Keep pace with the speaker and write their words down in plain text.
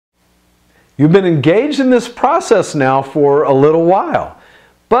You've been engaged in this process now for a little while.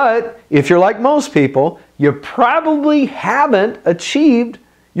 But if you're like most people, you probably haven't achieved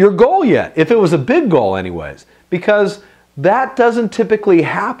your goal yet, if it was a big goal anyways, because that doesn't typically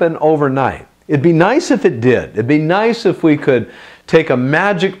happen overnight. It'd be nice if it did. It'd be nice if we could take a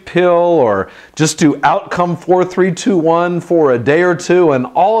magic pill or just do outcome 4, 3, 2, 1 for a day or two, and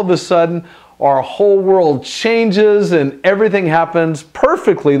all of a sudden our whole world changes and everything happens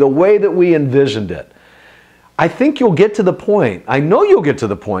perfectly the way that we envisioned it. I think you'll get to the point, I know you'll get to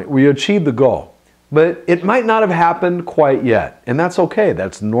the point where you achieve the goal, but it might not have happened quite yet. And that's okay.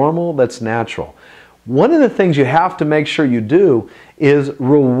 That's normal. That's natural. One of the things you have to make sure you do is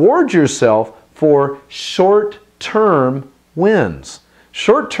reward yourself for short-term wins.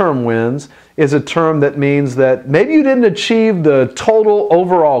 Short-term wins is a term that means that maybe you didn't achieve the total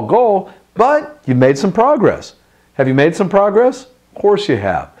overall goal, but you made some progress. Have you made some progress? Of course you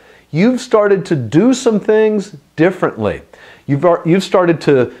have. You've started to do some things differently. You've started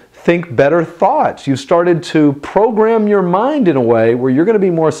to think better thoughts. You've started to program your mind in a way where you're going to be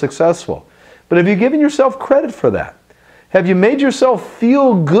more successful. But have you given yourself credit for that? Have you made yourself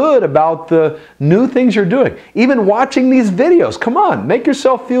feel good about the new things you're doing? Even watching these videos, come on, make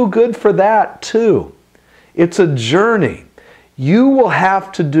yourself feel good for that too. It's a journey. You will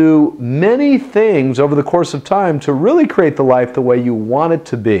have to do many things over the course of time to really create the life the way you want it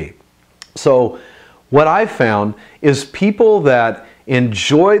to be. So what I've found is people that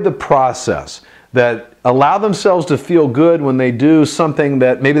enjoy the process, that allow themselves to feel good when they do something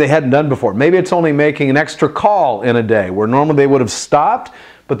that maybe they hadn't done before. Maybe it's only making an extra call in a day where normally they would have stopped,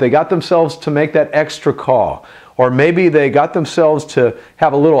 but they got themselves to make that extra call. Or maybe they got themselves to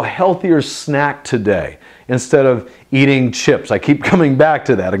have a little healthier snack today instead of eating chips. I keep coming back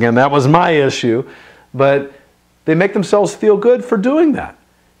to that. Again, that was my issue. But they make themselves feel good for doing that.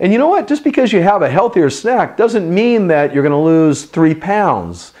 And you know what? Just because you have a healthier snack doesn't mean that you're going to lose 3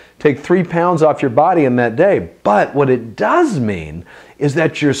 pounds. Take 3 pounds off your body in that day. But what it does mean is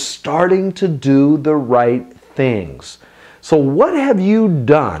that you're starting to do the right things. So what have you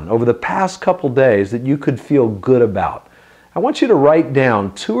done over the past couple days that you could feel good about? I want you to write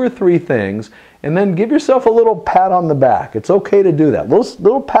down 2 or 3 things and then give yourself a little pat on the back. It's okay to do that.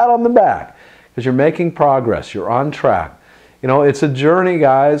 Little pat on the back because you're making progress. You're on track. You know, it's a journey,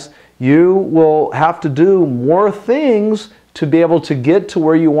 guys. You will have to do more things to be able to get to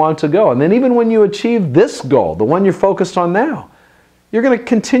where you want to go. And then even when you achieve this goal, the one you're focused on now, you're going to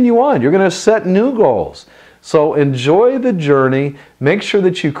continue on. You're going to set new goals. So enjoy the journey. Make sure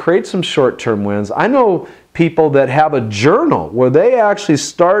that you create some short-term wins. I know people that have a journal where they actually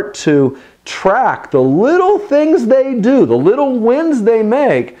start to track the little things they do, the little wins they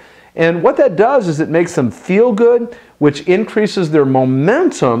make. And what that does is it makes them feel good, which increases their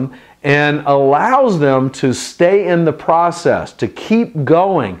momentum and allows them to stay in the process, to keep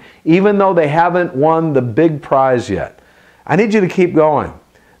going, even though they haven't won the big prize yet. I need you to keep going.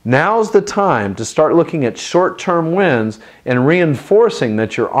 Now's the time to start looking at short-term wins and reinforcing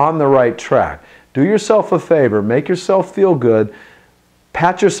that you're on the right track. Do yourself a favor, make yourself feel good,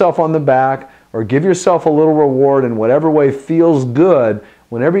 pat yourself on the back, or give yourself a little reward in whatever way feels good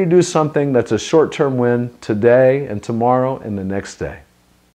whenever you do something that's a short-term win today and tomorrow and the next day.